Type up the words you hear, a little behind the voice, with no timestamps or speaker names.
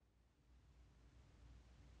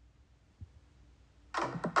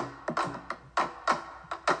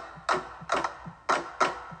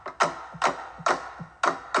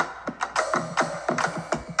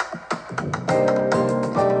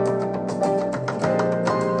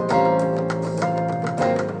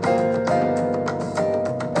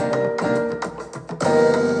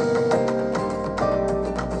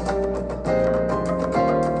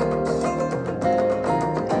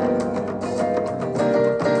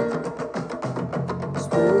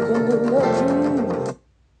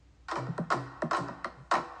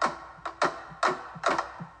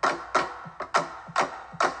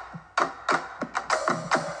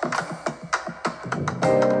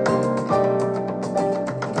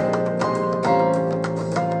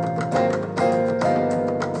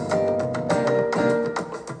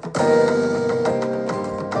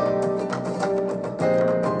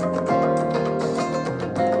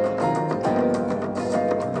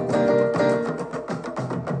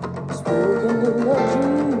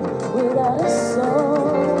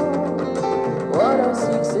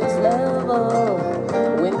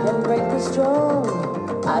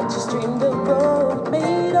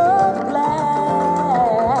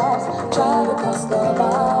across the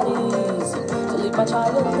bodies to leave my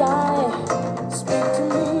child die. Speak to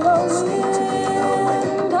me, oh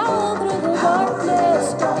wind, howl through the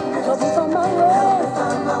darkness, help me find my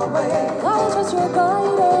way. I trust your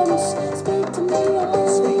guidance. Speak to me, oh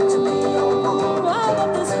moon, out of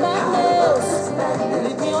this madness,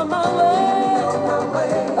 lead me on my way.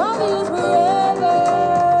 I'll be yours forever.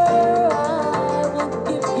 I will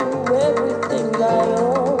give you everything I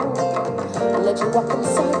own. I'll let you walk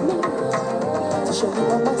inside me to show you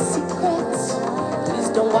all my secrets. Please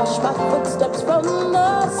don't wash my footsteps from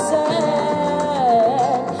the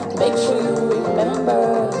sand. Make sure you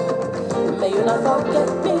remember. May you not forget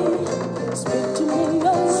me. Speak to me,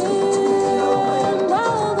 oh wind,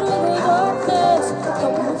 out through the darkness,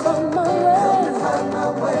 help me find my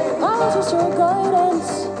way. I'll trust your guidance.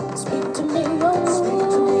 Speak to me,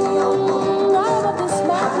 oh moon, out of this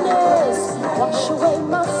madness, wash away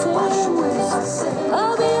my sins.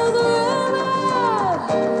 I'll be your forever.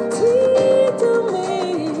 Speak to me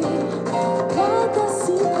like a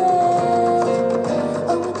secret,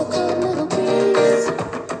 oh with a calm little breeze.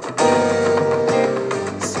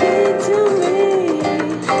 Speak to me,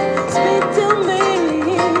 speak to me,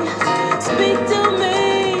 speak to me.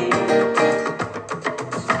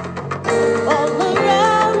 All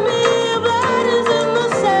around me, blood is in the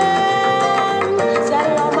sand.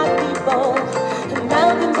 Scatter all my people in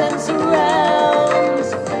mountains and surrounds.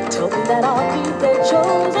 Told me that I'll be the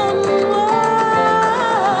chosen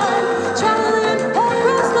one. Traveling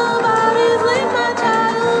across the bodies, leave my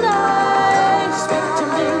child eyes. Speak to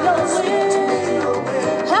me, oh wind,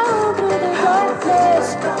 howl through the darkness,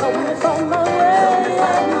 help me find my way.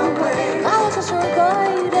 I'll trust your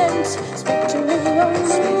guidance. Speak to me,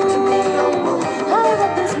 oh moon, out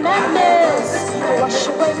of this madness, wash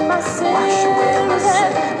away my sins,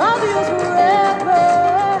 and I'll be yours forever.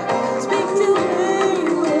 Speak to me,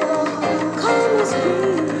 calm as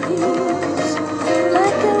breeze,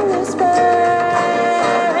 like a whisper,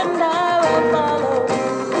 and I will follow.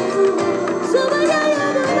 So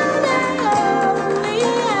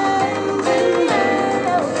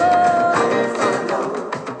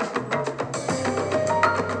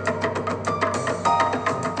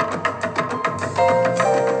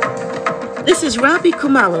This is Robbie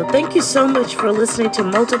Kumalo. Thank you so much for listening to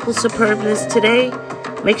Multiple Superbness today.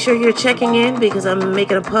 Make sure you're checking in because I'm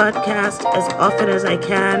making a podcast as often as I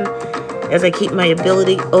can as I keep my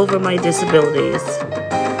ability over my disabilities.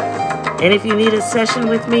 And if you need a session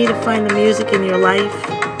with me to find the music in your life,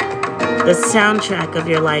 the soundtrack of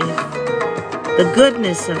your life, the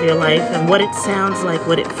goodness of your life, and what it sounds like,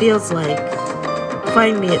 what it feels like,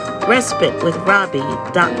 find me at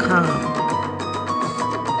respitewithrobbie.com.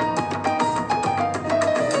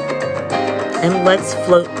 And let's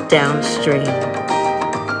float downstream.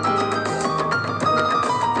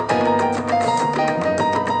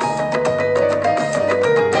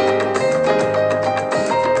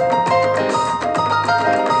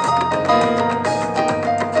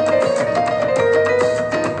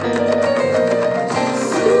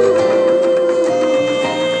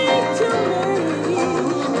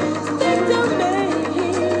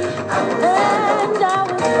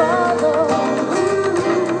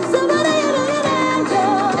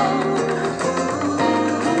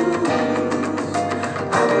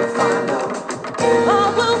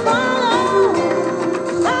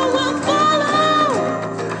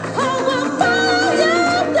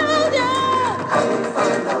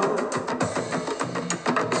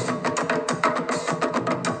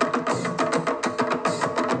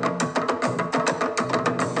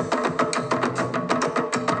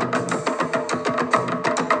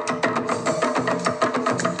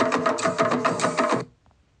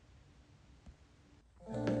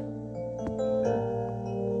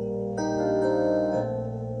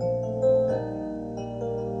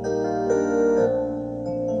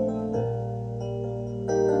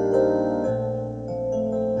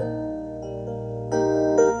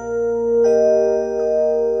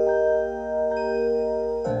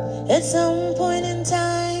 At some point in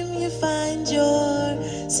time, you find your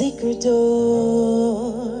secret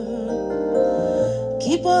door.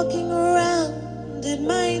 Keep walking around, it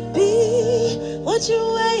might be what you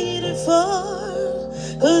waited for.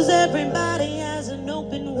 'Cause everybody has an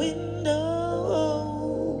open window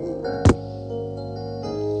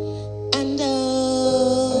and a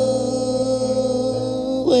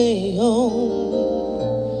way home.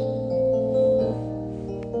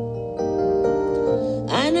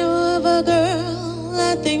 I know of a girl,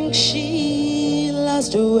 I think she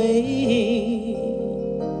lost her way.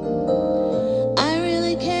 I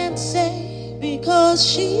really can't say because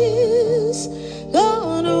she's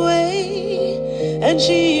gone away, and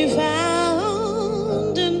she found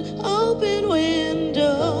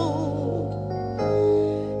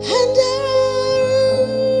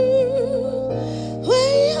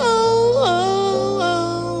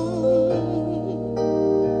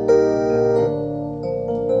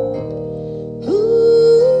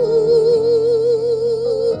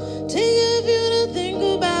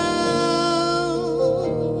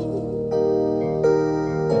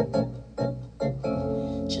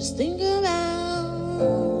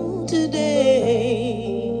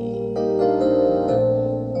today.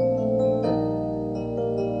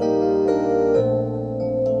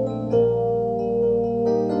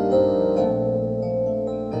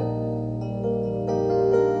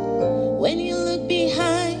 When you look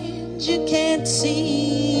behind, you can't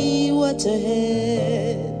see what's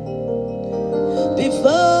ahead.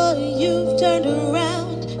 Before you've turned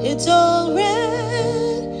around, it's already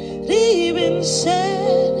been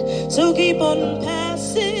said. So keep on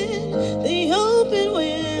passing the open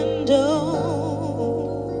windows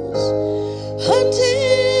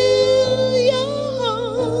until you're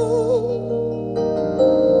home.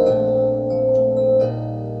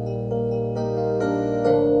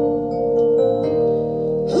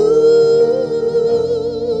 Ooh,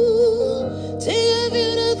 take a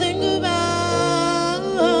few to think about.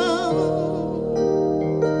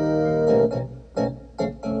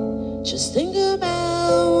 Just think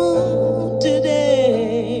about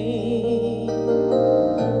today.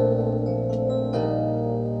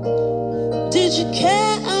 Did you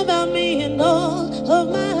care about me and all of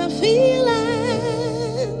my feelings?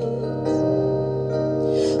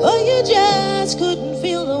 Or you just couldn't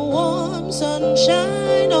feel the warm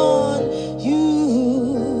sunshine on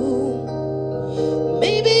you?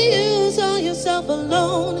 Maybe you saw yourself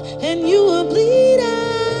alone and you were bleeding.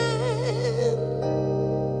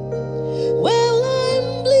 Well,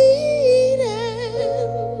 I'm bleeding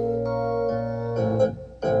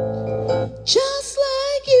just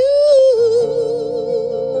like you.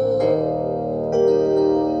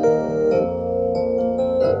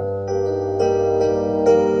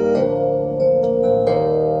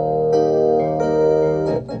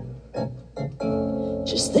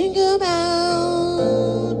 Just think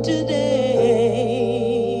about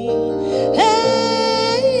today.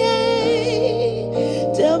 Hey,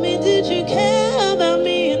 hey, tell me, did you care about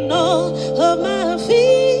me and all of my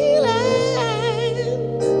feelings?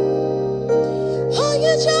 Oh,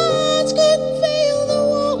 you just couldn't feel the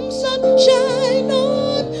warm sunshine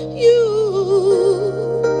on you.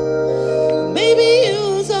 Maybe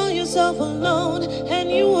you saw yourself alone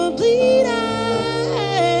and you were bleeding.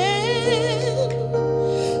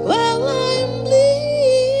 Well, I'm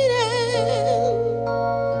bleeding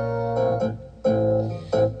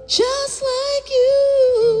just like you.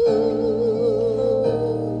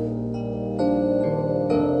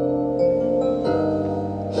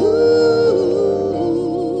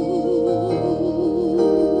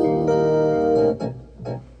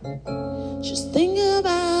 Just think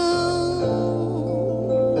about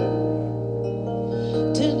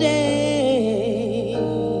today.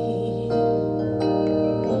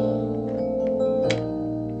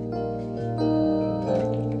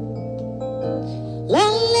 La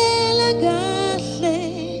la la gahle,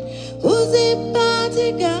 uziphathe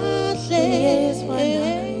kahle.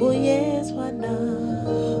 Uyezwana,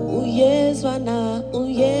 uyezwana,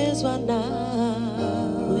 uyezwana,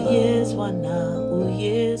 uyezwana,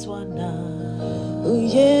 uyezwana,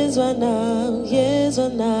 uyezwana,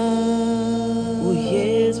 uyezwana,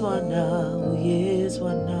 uyezwana,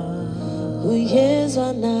 uyezwana,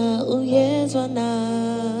 uyezwana, uyezwana,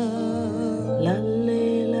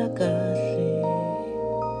 lalela kahle.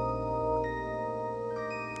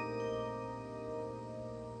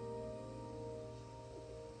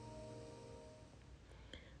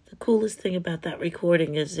 The coolest thing about that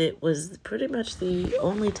recording is it was pretty much the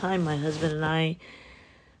only time my husband and I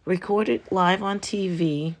recorded live on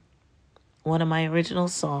TV one of my original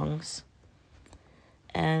songs.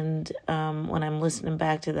 And when I'm listening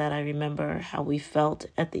back to that, I remember how we felt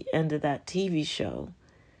at the end of that TV show.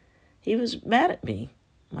 He was mad at me,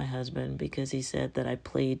 my husband, because he said that I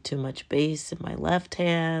played too much bass in my left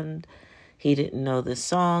hand. He didn't know the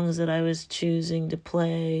songs that I was choosing to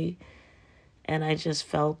play. And I just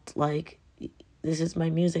felt like, this is my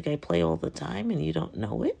music I play all the time and you don't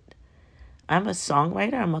know it? I'm a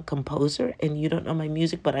songwriter, I'm a composer, and you don't know my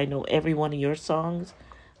music, but I know every one of your songs.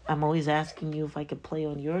 I'm always asking you if I could play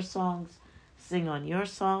on your songs, sing on your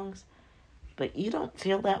songs, but you don't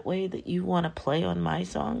feel that way, that you want to play on my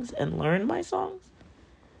songs and learn my songs?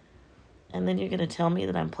 And then you're going to tell me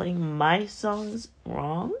that I'm playing my songs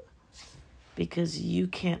wrong because you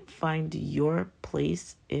can't find your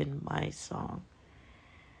place in my song.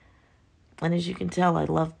 And as you can tell, I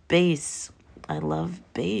love bass. I love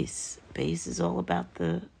bass. Bass is all about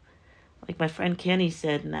like my friend Kenny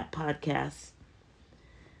said in that podcast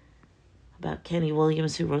about Kenny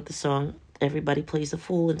Williams, who wrote the song Everybody Plays a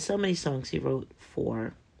Fool, and so many songs he wrote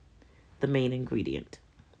for The Main Ingredient,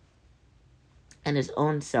 and his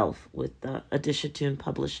own self with Addition Tune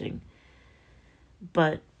Publishing.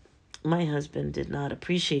 But my husband did not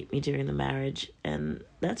appreciate me during the marriage, and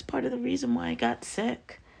that's part of the reason why I got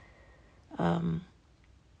sick. And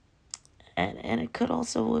it could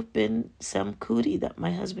also have been some cootie that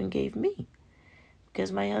my husband gave me,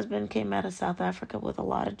 because my husband came out of South Africa with a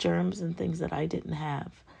lot of germs and things that I didn't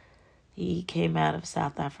have. He came out of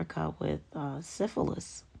South Africa with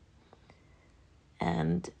syphilis,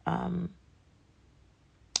 and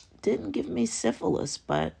didn't give me syphilis,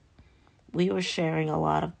 but we were sharing a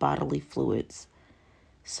lot of bodily fluids.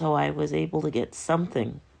 So I was able to get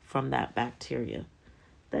something from that bacteria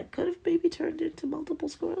that could have maybe turned into multiple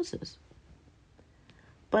sclerosis.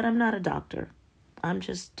 But I'm not a doctor. I'm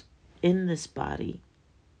just in this body,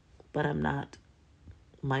 but I'm not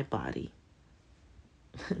my body.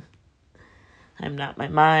 I'm not my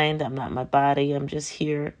mind. I'm not my body. I'm just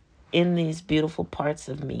here in these beautiful parts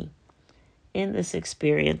of me, in this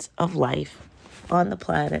experience of life on the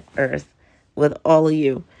planet Earth with all of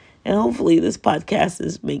you. And hopefully this podcast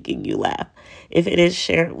is making you laugh. If it is,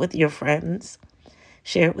 share it with your friends.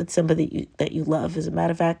 Share it with somebody that you love. As a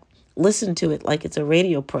matter of fact, listen to it like it's a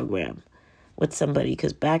radio program with somebody.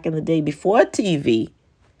 Because back in the day, before TV,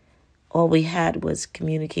 all we had was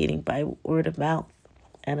communicating by word of mouth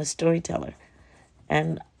and a storyteller.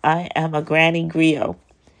 And I am a granny griot.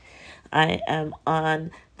 I am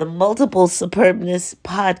on the Multiple Superbness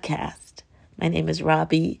podcast. My name is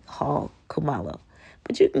Robbie Hall Kumalo.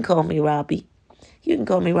 But you can call me Robbie. You can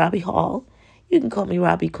call me Robbie Hall. You can call me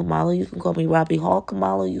Robbie Kumalo. You can call me Robbie Hall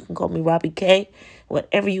Kumalo. You can call me Robbie K.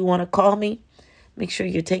 Whatever you want to call me. Make sure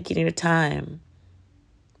you're taking your time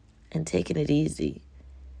and taking it easy.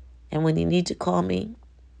 And when you need to call me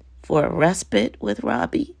for a respite with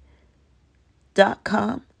Robbie.com,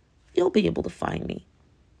 you'll be able to find me.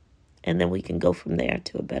 And then we can go from there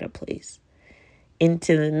to a better place.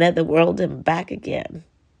 Into the netherworld and back again.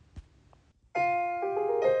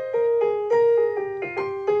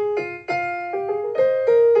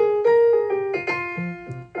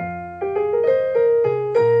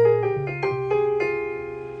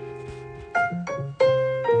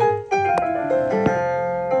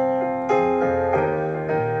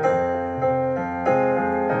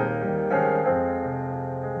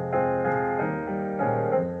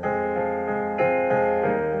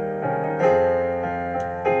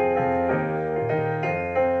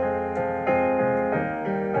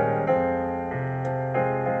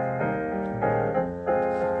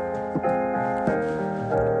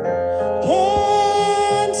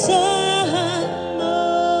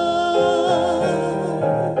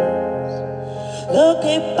 Lo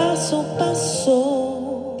que pasó,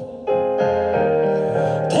 pasó.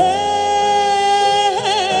 Pero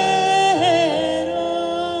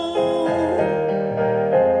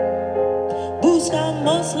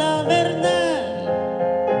buscamos la verdad.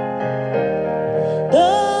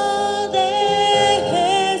 No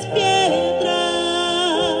dejes piedra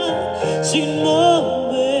sin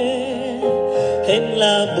mover en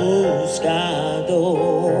la buscador.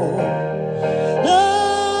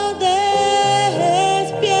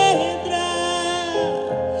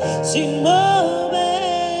 Sin mover.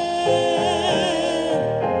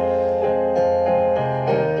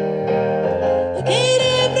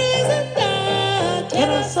 Quiero presentar,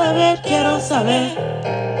 quiero saber.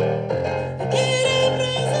 Quiero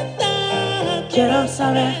presentar, quiero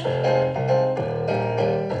saber.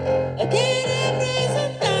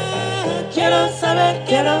 Quiero presentar,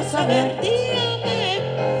 quiero saber. Dígame,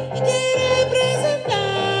 quiero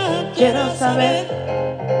presentar, quiero saber.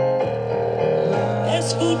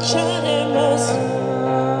 Escucharemos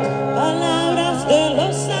palabras de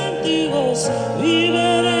los antiguos,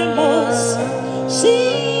 viviremos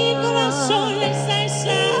sin corazones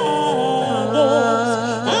aislados,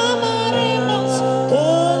 amaremos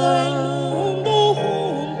todo el mundo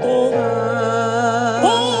juntos,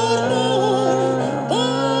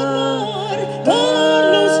 por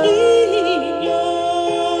los niños,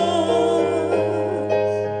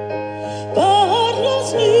 por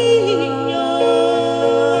los niños.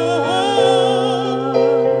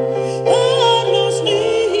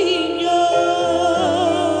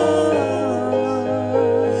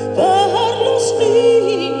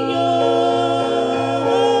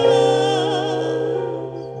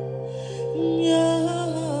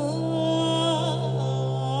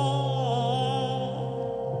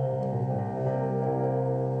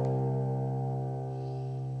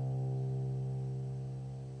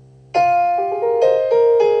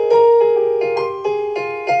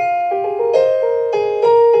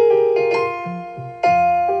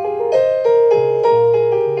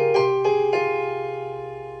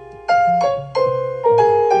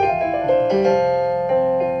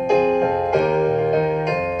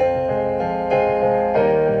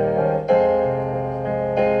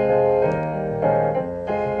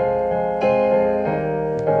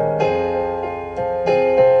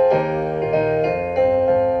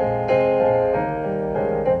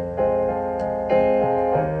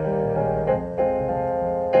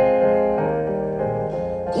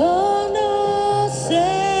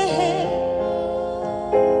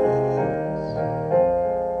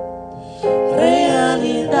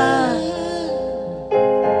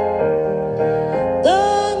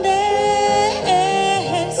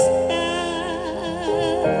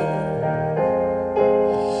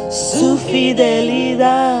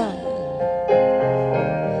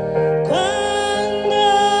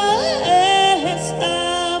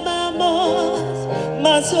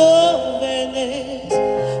 más jóvenes,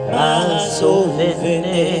 más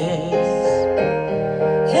jóvenes.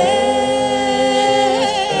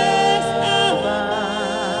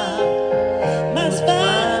 Estaba más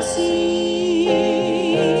fácil.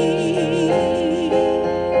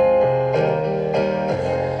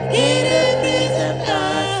 Y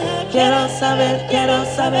representar, quiero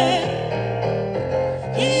saber.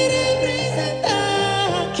 Y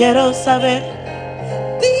representar, quiero saber.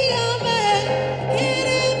 Dígame, y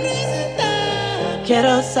representar,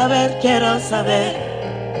 quiero saber.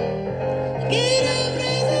 Y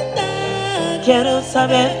representar, quiero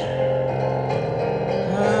saber.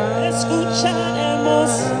 Escucharemos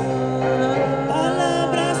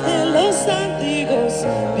palabras de los antiguos,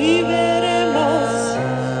 viviremos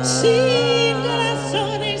sin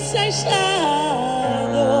corazones aislados,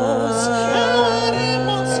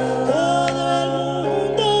 amaremos todo el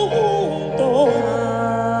mundo junto,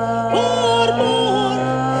 por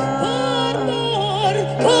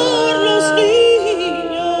los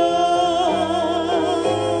niños,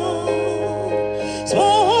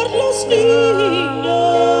 por los niños.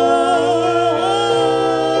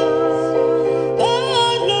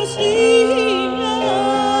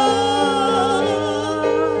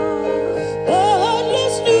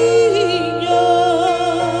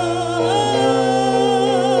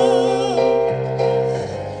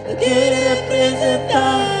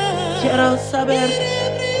 Quiero saber.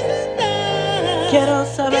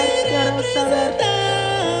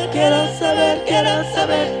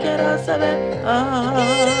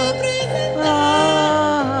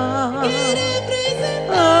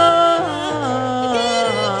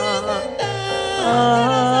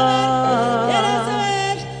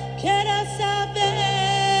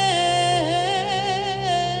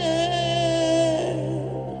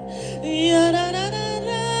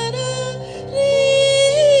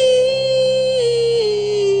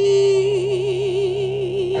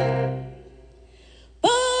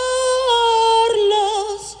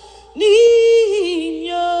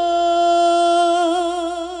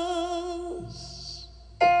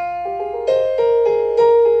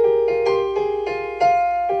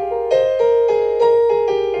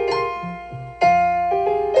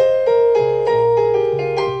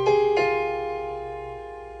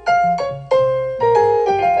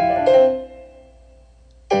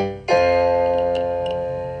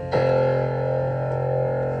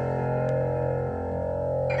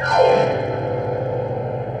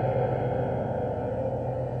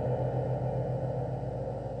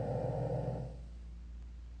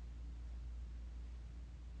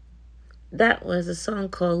 That was a song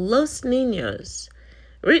called Los Niños,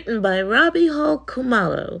 written by Robbie Hall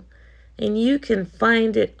Kumalo, and you can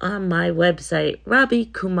find it on my website,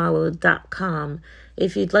 robbiekumalo.com.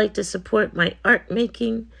 If you'd like to support my art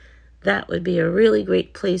making, that would be a really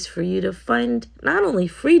great place for you to find not only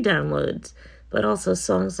free downloads, but also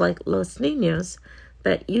songs like Los Niños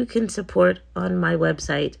that you can support on my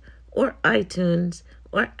website or iTunes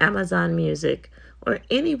or Amazon Music or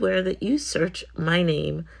anywhere that you search my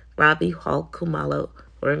name, Robbie Hall Kumalo,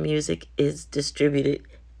 where music is distributed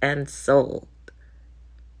and sold.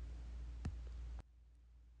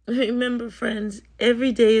 Remember, friends,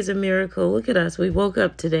 every day is a miracle. Look at us. We woke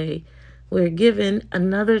up today. We're given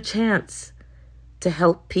another chance to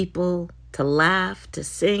help people, to laugh, to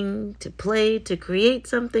sing, to play, to create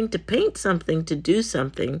something, to paint something, to do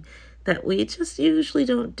something that we just usually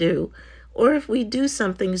don't do. Or if we do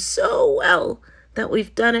something so well that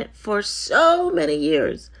we've done it for so many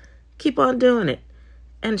years, keep on doing it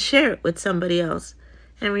and share it with somebody else.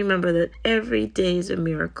 And remember that every day is a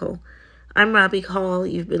miracle. I'm Robbie Hall.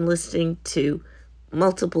 You've been listening to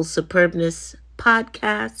Multiple Superbness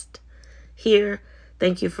podcast here.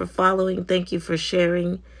 Thank you for following. Thank you for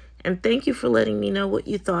sharing. And thank you for letting me know what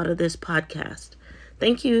you thought of this podcast.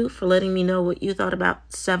 Thank you for letting me know what you thought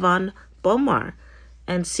about Savon Bomar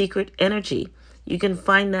and Secret Energy. You can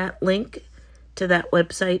find that link to that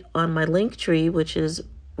website on my link tree, which is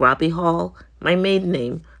Robbie Hall, my maiden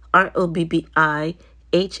name, ROBBIHALL.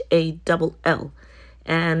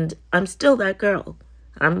 And I'm still that girl.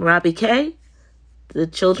 I'm Robbie K., the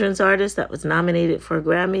children's artist that was nominated for a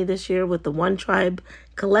Grammy this year with the One Tribe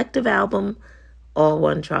collective album, All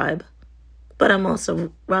One Tribe. But I'm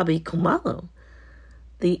also Robbie Kumalo,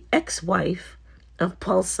 the ex-wife of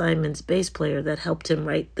Paul Simon's bass player that helped him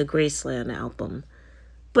write the Graceland album.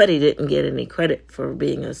 But he didn't get any credit for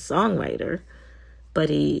being a songwriter. But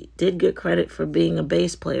he did get credit for being a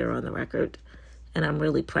bass player on the record. And I'm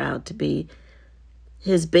really proud to be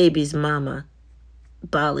his baby's mama,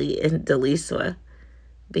 Bali and Deliswa,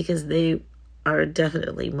 because they are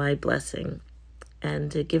definitely my blessing.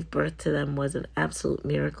 and to give birth to them was an absolute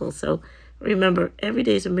miracle. So remember, every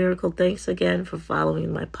day is a miracle. Thanks again for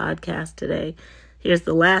following my podcast today. Here's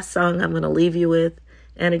the last song I'm going to leave you with.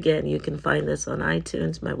 And again, you can find this on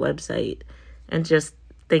iTunes, my website. And just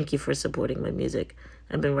thank you for supporting my music.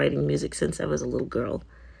 I've been writing music since I was a little girl.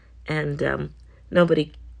 And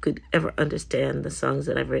nobody could ever understand the songs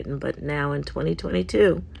that I've written. But now in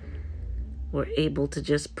 2022, we're able to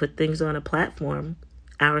just put things on a platform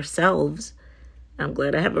ourselves. I'm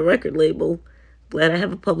glad I have a record label. Glad I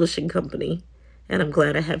have a publishing company. And I'm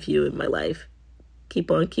glad I have you in my life.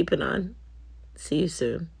 Keep on keeping on. See you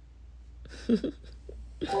soon.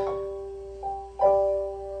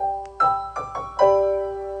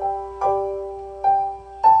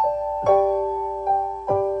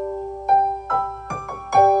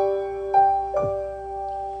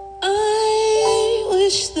 I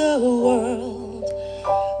wish the world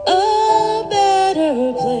a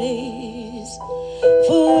better place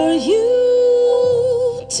for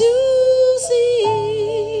you to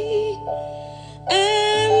see,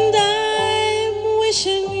 and I'm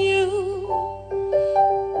wishing you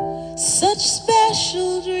such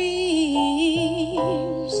special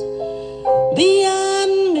dreams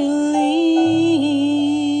beyond belief.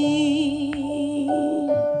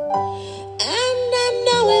 And I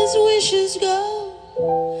know his wishes go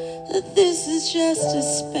that this is just a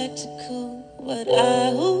spectacle, but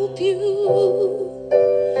I hope you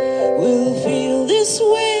will feel this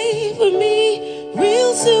way for me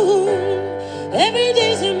real soon. Every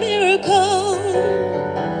day's a miracle,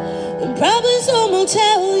 and probably some will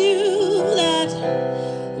tell you that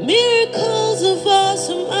miracles are for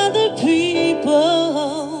some other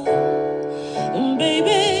people. And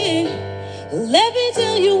baby, let me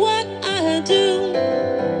tell you what I do.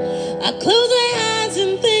 I close my eyes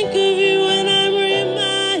and think of you, and I'm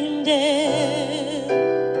reminded.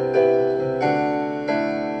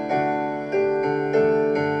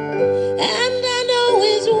 And I know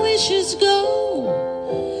his wishes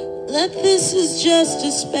go that this is just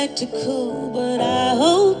a spectacle, but I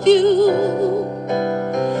hope you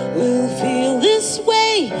will feel this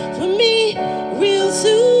way for me real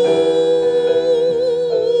soon.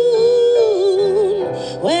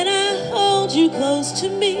 When I hold you close to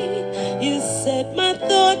me, you set my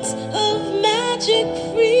thoughts of magic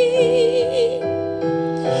free.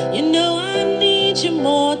 You know I need you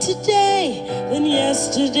more today than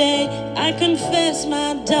yesterday. I confess,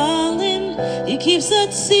 my darling, you keep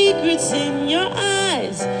such secrets in your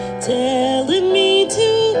eyes, telling me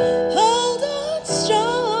to hold on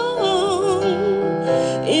strong.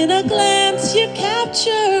 In a glance you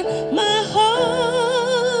capture my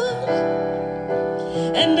heart,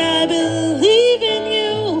 and I believe in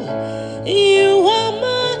you. You are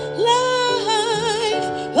my life.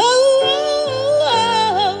 Oh, oh,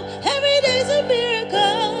 oh. Every day's a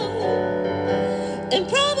miracle, and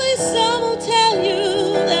probably some will tell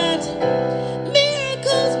you that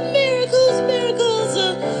miracles, miracles, miracles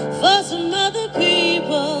are for some other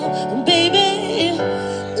people. Baby,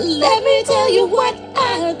 let me tell you what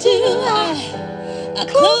I do. I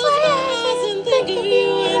close my eyes and think of you,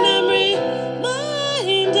 and I'm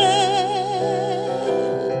reminded.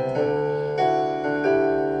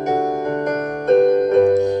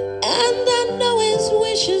 And I know his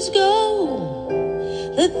wishes go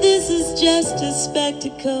that this is just a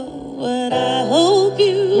spectacle, but I hope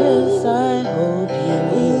you, Yes, I hope you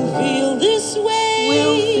will feel this way.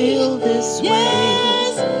 will feel this way.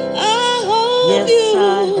 Yes, I hope Yes, you, I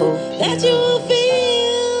hope that you you will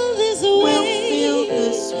feel this will way. feel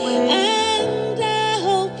this way. And I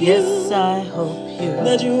hope Yes, I hope you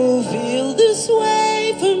that you will feel this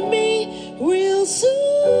way for me real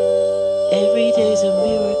soon. every day's a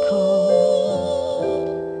miracle.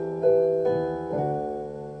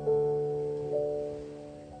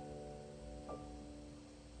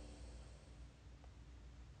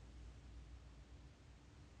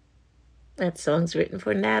 That song's written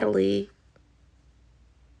for Natalie.